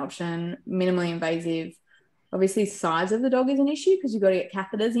treatment option, minimally invasive. Obviously, size of the dog is an issue because you've got to get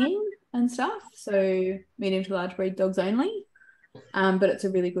catheters in and stuff. So medium to large breed dogs only. But it's a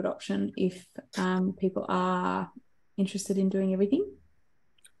really good option if people are interested in doing everything.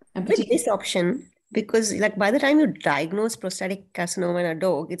 And with this option, because by the time you diagnose prostatic carcinoma in a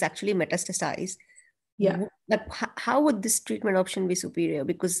dog, it's actually metastasized. Yeah. How would this treatment option be superior?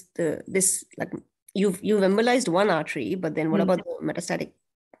 Because you've embolized one artery, but then what about the metastatic?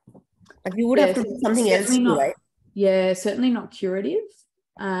 You would have to do something else too, right? Yeah, certainly not curative.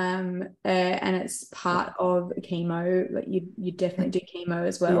 And it's part of chemo. You definitely do chemo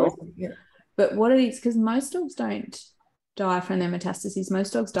as well. Yeah. But what it is, because most dogs don't die from their metastases,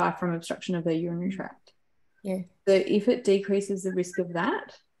 most dogs die from obstruction of their urinary tract. Yeah. So if it decreases the risk of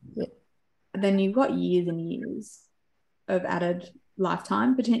that, then you've got years and years of added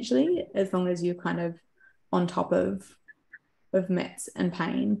lifetime potentially, as long as you're kind of on top of mets and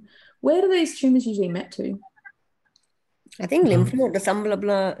pain. Where do these tumours usually met to? I think lymph node, the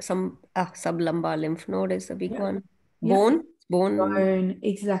sublumbar lymph node is a big one. Bone.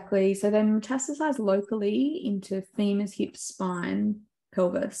 Exactly. So they metastasize locally into femurs, hips, spine,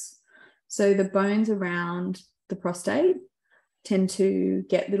 pelvis. So the bones around the prostate tend to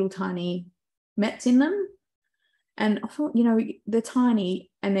get little tiny mets in them. And, you know, they're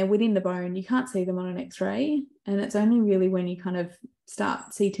tiny and they're within the bone. You can't see them on an X-ray. And it's only really when you kind of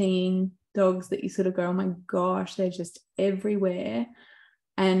start CTing dogs that you sort of go, oh my gosh, they're just everywhere.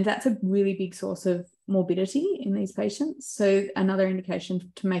 And that's a really big source of morbidity in these patients. So another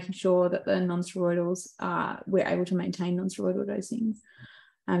indication to making sure that the non-steroidals we're able to maintain non-steroidal dosing.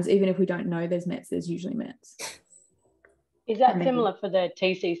 So even if we don't know there's mets, there's usually mets. Is that similar for the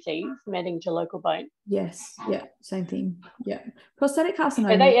TCCs, metting to local bone? Yes. Yeah. Same thing. Yeah. Prostatic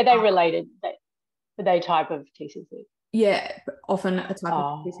carcinoma. Are they related? Are they type of TCC? Yeah, often a type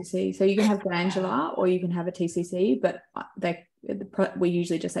of TCC. So you can have glandular or you can have a TCC, but we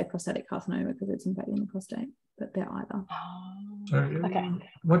usually just say prostatic carcinoma because it's invading the prostate, but they're either. So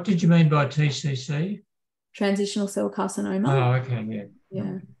what did you mean by TCC? Transitional cell carcinoma. Oh, okay,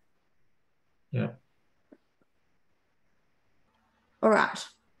 yeah. Yeah. All right.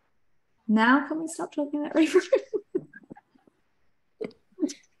 Now can we stop talking about reproduction?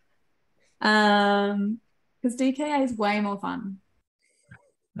 Because DKA is way more fun.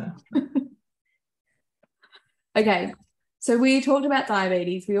 No. Okay, so we talked about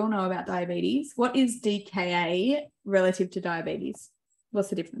diabetes. We all know about diabetes. What is DKA relative to diabetes? What's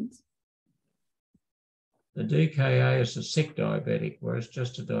the difference? The DKA is a sick diabetic, whereas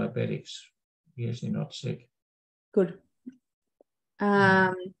just a diabetic's usually not sick. Good.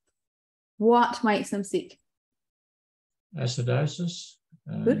 What makes them sick? Acidosis.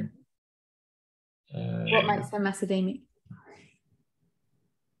 Good. What makes them acidemic?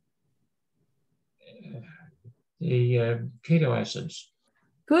 The keto acids.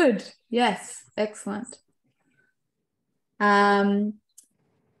 Good. Yes. Excellent.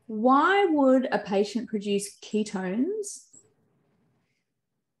 Why would a patient produce ketones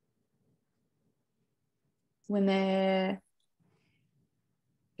when they're...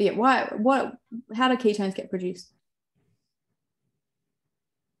 Yeah, how do ketones get produced?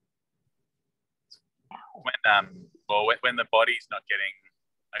 When the body's not getting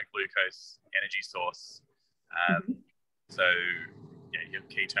a glucose energy source, so your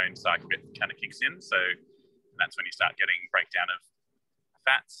ketone cycle kind of kicks in. So that's when you start getting breakdown of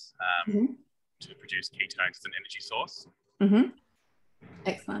fats to produce ketones as an energy source.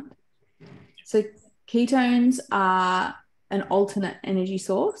 Excellent. So ketones are an alternate energy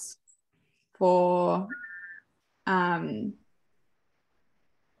source for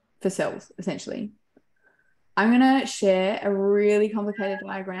cells, essentially. I'm going to share a really complicated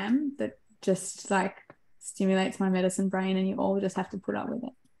diagram that just like stimulates my medicine brain and you all just have to put up with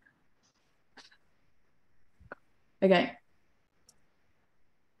it. Okay.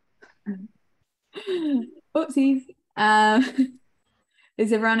 Oopsies.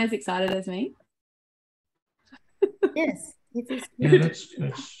 Is everyone as excited as me? Yes. It is. Yeah, that's...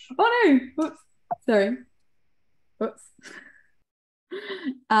 Oh no. Oops. Sorry. Oops.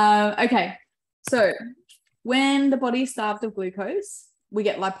 Okay. So when the body is starved of glucose, we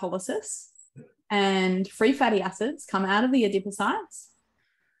get lipolysis and free fatty acids come out of the adipocytes,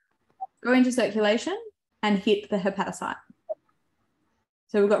 go into circulation and hit the hepatocyte.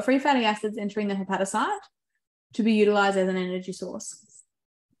 So we've got free fatty acids entering the hepatocyte to be utilized as an energy source.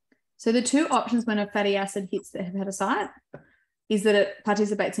 So the two options when a fatty acid hits the hepatocyte is that it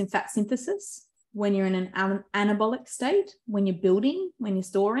participates in fat synthesis when you're in an anabolic state, when you're building, when you're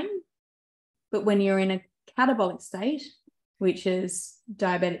storing. But when you're in a catabolic state, which is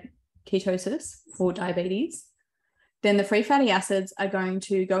diabetic ketosis or diabetes, then the free fatty acids are going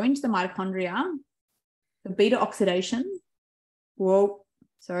to go into the mitochondria, the beta oxidation. Whoa,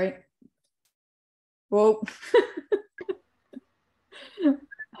 sorry. Whoa.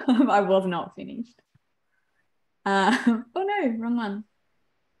 I was not finished. Oh no, wrong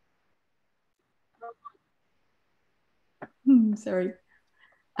one. Sorry.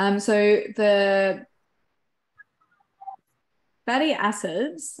 So the fatty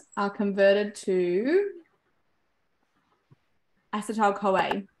acids are converted to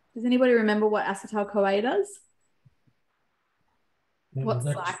acetyl-CoA. Does anybody remember what acetyl-CoA does? Yeah, what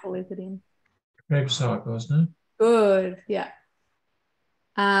cycle is it in? Krebs cycle, isn't it? Good, yeah.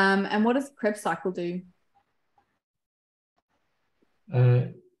 And what does the Krebs cycle do?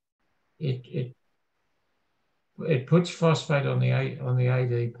 it puts phosphate on the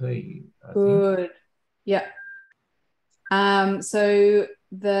ADP. I Good. think. Yeah. So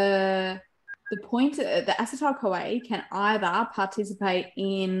the point, the acetyl-CoA can either participate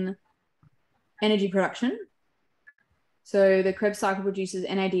in energy production. So the Krebs cycle produces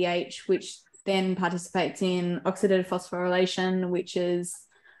NADH, which then participates in oxidative phosphorylation, which is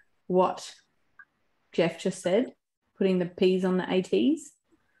what Jeff just said, putting the P's on the ATs.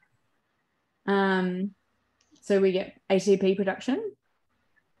 So we get ATP production,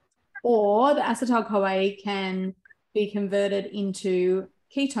 or the acetyl-CoA can be converted into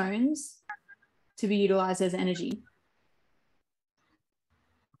ketones to be utilized as energy.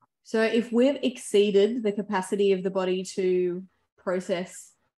 So if we've exceeded the capacity of the body to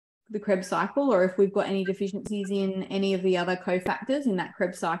process the Krebs cycle, or if we've got any deficiencies in any of the other cofactors in that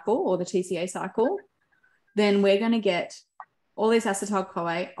Krebs cycle or the TCA cycle, then we're going to get all this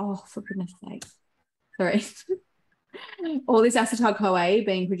acetyl-CoA. Oh, for goodness sake. Sorry. All this acetyl-CoA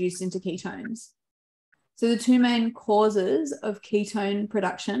being produced into ketones. So the two main causes of ketone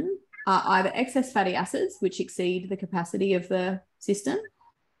production are either excess fatty acids, which exceed the capacity of the system,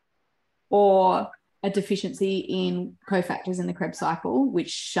 or a deficiency in cofactors in the Krebs cycle,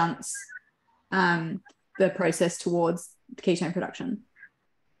 which shunts the process towards ketone production.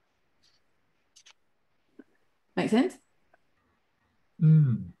 Make sense?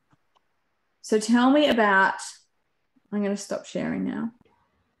 So tell me about, I'm going to stop sharing now.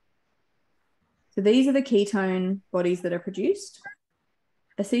 So these are the ketone bodies that are produced: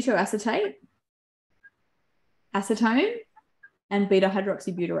 acetoacetate, acetone, and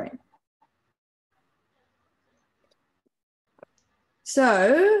beta-hydroxybutyrate.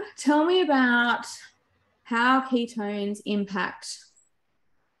 So tell me about how ketones impact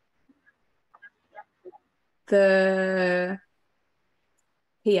the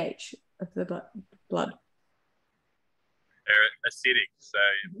pH of the blood. They're acidic, so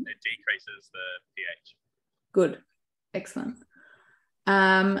it decreases the pH. Good. Excellent.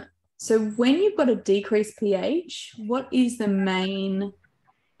 So when you've got a decreased pH, what is the main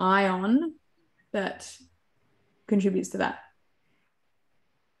ion that contributes to that?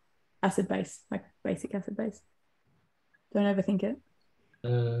 Acid base, like basic acid base. Don't overthink it.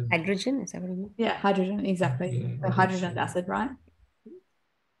 Hydrogen, is that what you mean? Yeah, hydrogen, exactly. Yeah, so hydrogen acid, right?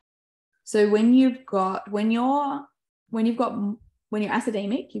 So when you're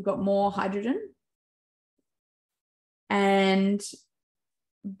acidemic, you've got more hydrogen, and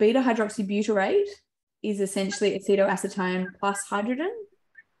beta-hydroxybutyrate is essentially acetoacetone plus hydrogen.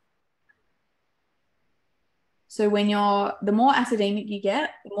 So the more acidemic you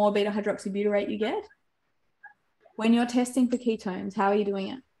get, the more beta-hydroxybutyrate you get. When you're testing for ketones, how are you doing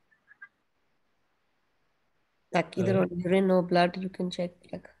it? Like either on urine or blood, you can check.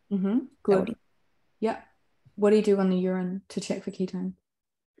 Like, good. Yeah. What do you do on the urine to check for ketone?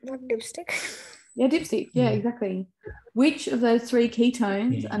 not dipstick. Yeah, dipstick. Yeah, exactly. Which of those three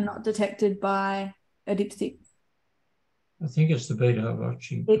ketones are not detected by a dipstick? I think it's the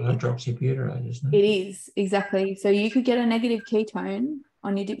beta-hydroxybutyrate, isn't it? It is, exactly. So you could get a negative ketone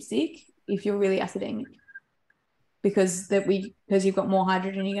on your dipstick if you're really acidemic, because you've got more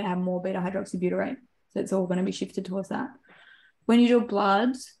hydrogen, you're going to have more beta-hydroxybutyrate. So it's all going to be shifted towards that. When you do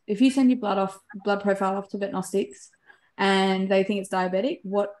blood, if you send your blood profile off to Vetnostics and they think it's diabetic,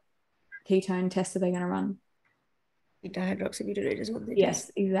 what ketone test are they going to run? Beta-hydroxybutyrate is what they Yes,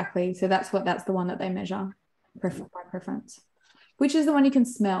 test. exactly. So that's the one that they measure by preference. Which is the one you can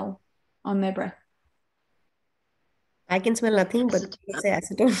smell on their breath? I can smell nothing, but it's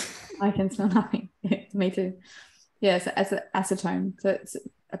acetone. I can smell nothing. Yeah, me too. Yeah, so acetone. So it's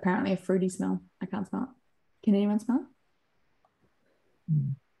apparently a fruity smell. I can't smell it. Can anyone smell it?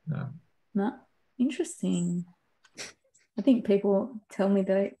 No. No? Interesting. I think people tell me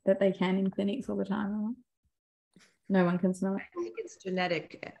that they can in clinics all the time. No one can smell it. I think it's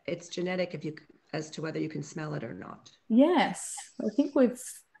genetic. It's genetic as to whether you can smell it or not. Yes. I think we're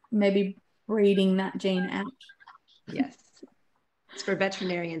maybe breeding that gene out. Yes. It's for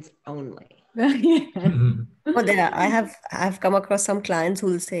veterinarians only. Oh, I have come across some clients who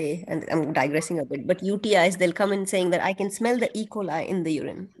will say, and I'm digressing a bit, but UTIs, they'll come in saying that I can smell the E. coli in the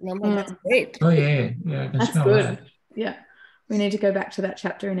urine. And I'm like, that's great. Oh yeah, I can smell good. that. Yeah. We need to go back to that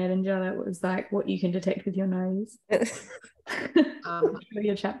chapter in Edinger that was like what you can detect with your nose.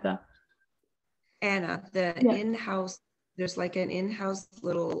 Your chapter. Anna, in-house, there's like an in-house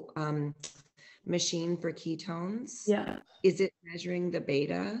little machine for ketones. Yeah. Is it measuring the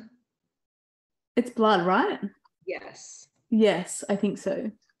beta? It's blood, right? Yes. Yes, I think so.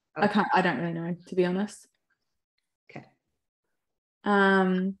 Okay. I don't really know, to be honest. Okay.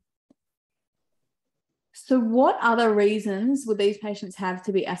 So what other reasons would these patients have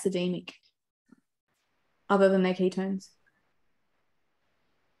to be acidemic other than their ketones?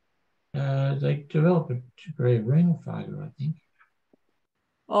 They develop a degree of renal failure, I think.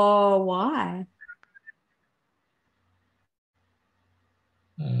 Oh, why?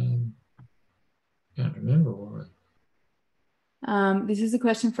 Can't remember why. This is a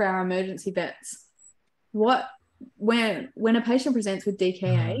question for our emergency vets. When a patient presents with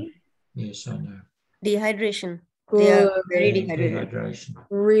DKA? Yes, I know. Dehydration. Good. They are very dehydrated. Dehydration.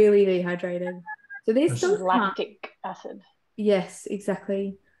 Really dehydrated. So these dogs lactic acid. Yes,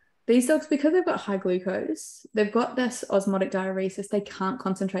 exactly. These dogs, because they've got high glucose, they've got this osmotic diuresis, they can't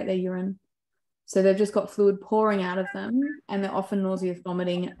concentrate their urine. So they've just got fluid pouring out of them, and they're often nauseous,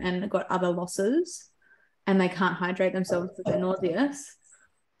 vomiting, and got other losses, and they can't hydrate themselves because they're nauseous.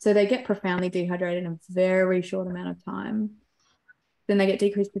 So they get profoundly dehydrated in a very short amount of time. Then they get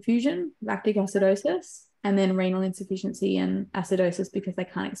decreased perfusion, lactic acidosis, and then renal insufficiency and acidosis because they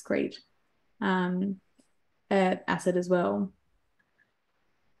can't excrete acid as well.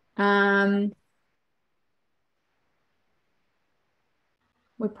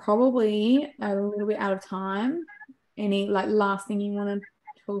 We're probably a little bit out of time. Any last thing you want to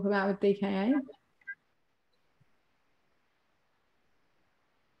talk about with DKA?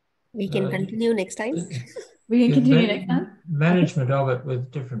 We can continue next time. We can continue next time. Management of it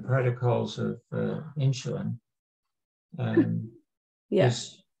with different protocols of insulin.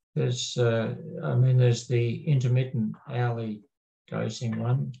 There's the intermittent hourly dosing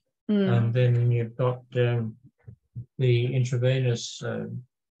one, and then you've got the intravenous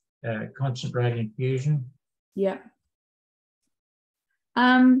concentrate infusion. Yeah.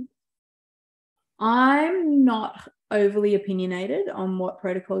 I'm not overly opinionated on what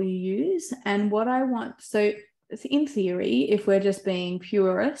protocol you use and what I want. So in theory, if we're just being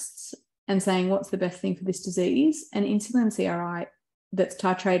purists and saying what's the best thing for this disease, an insulin CRI that's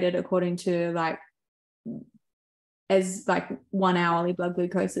titrated according to 1 hourly blood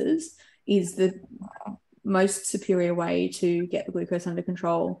glucoses is the most superior way to get the glucose under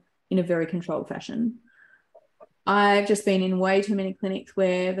control in a very controlled fashion. I've just been in way too many clinics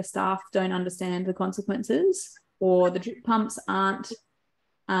where the staff don't understand the consequences, or the drip pumps aren't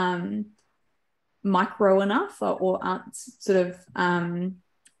micro enough, or aren't sort of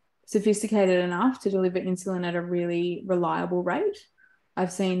sophisticated enough to deliver insulin at a really reliable rate.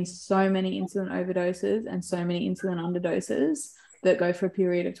 I've seen so many insulin overdoses and so many insulin underdoses that go for a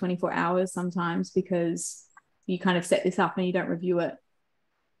period of 24 hours sometimes because you kind of set this up and you don't review it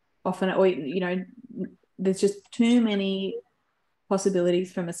often, or there's just too many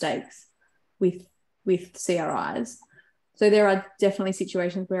possibilities for mistakes with CRIs. So there are definitely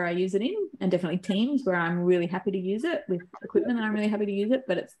situations where I use it in, and definitely teams where I'm really happy to use it with equipment and I'm really happy to use it,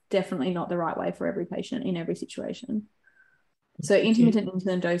 but it's definitely not the right way for every patient in every situation. So intermittent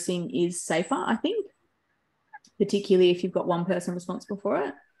insulin dosing is safer, I think, particularly if you've got one person responsible for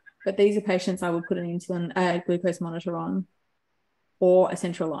it. But these are patients I would put an glucose monitor on, or a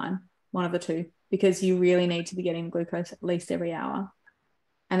central line, one of the two, because you really need to be getting glucose at least every hour,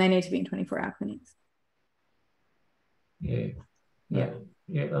 and they need to be in 24-hour clinics. Yeah.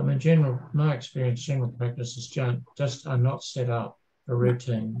 I mean, my experience, general practices just are not set up for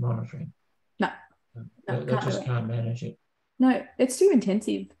routine monitoring. No. They just can't manage it. No, it's too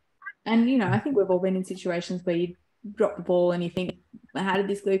intensive. And, I think we've all been in situations where you drop the ball and you think, how did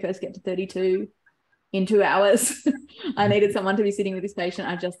this glucose get to 32 in 2 hours? I needed someone to be sitting with this patient.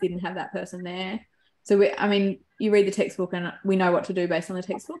 I just didn't have that person there. So, you read the textbook and we know what to do based on the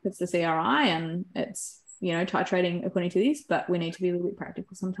textbook. It's the CRI and it's, titrating according to this, but we need to be a little bit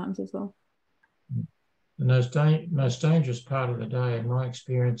practical sometimes as well. The most dangerous part of the day, in my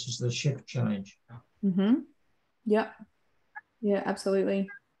experience, is the shift change. Mm-hmm. Yep. Yeah, absolutely.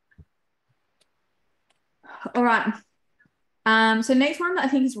 All right. So next one I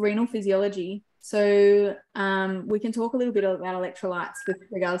think is renal physiology. So we can talk a little bit about electrolytes with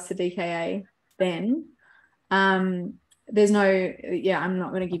regards to DKA then. There's I'm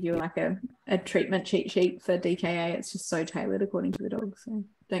not going to give you a treatment cheat sheet for DKA. It's just so tailored according to the dog. So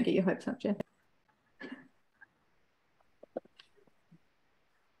don't get your hopes up, Jeff.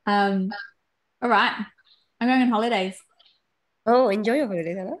 All right. I'm going on holidays. Oh, enjoy your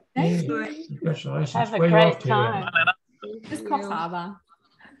holidays, Anna. Thanks. Congratulations. Have a great time. Just Coffs Harbour.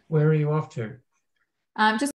 Where are you off to? Just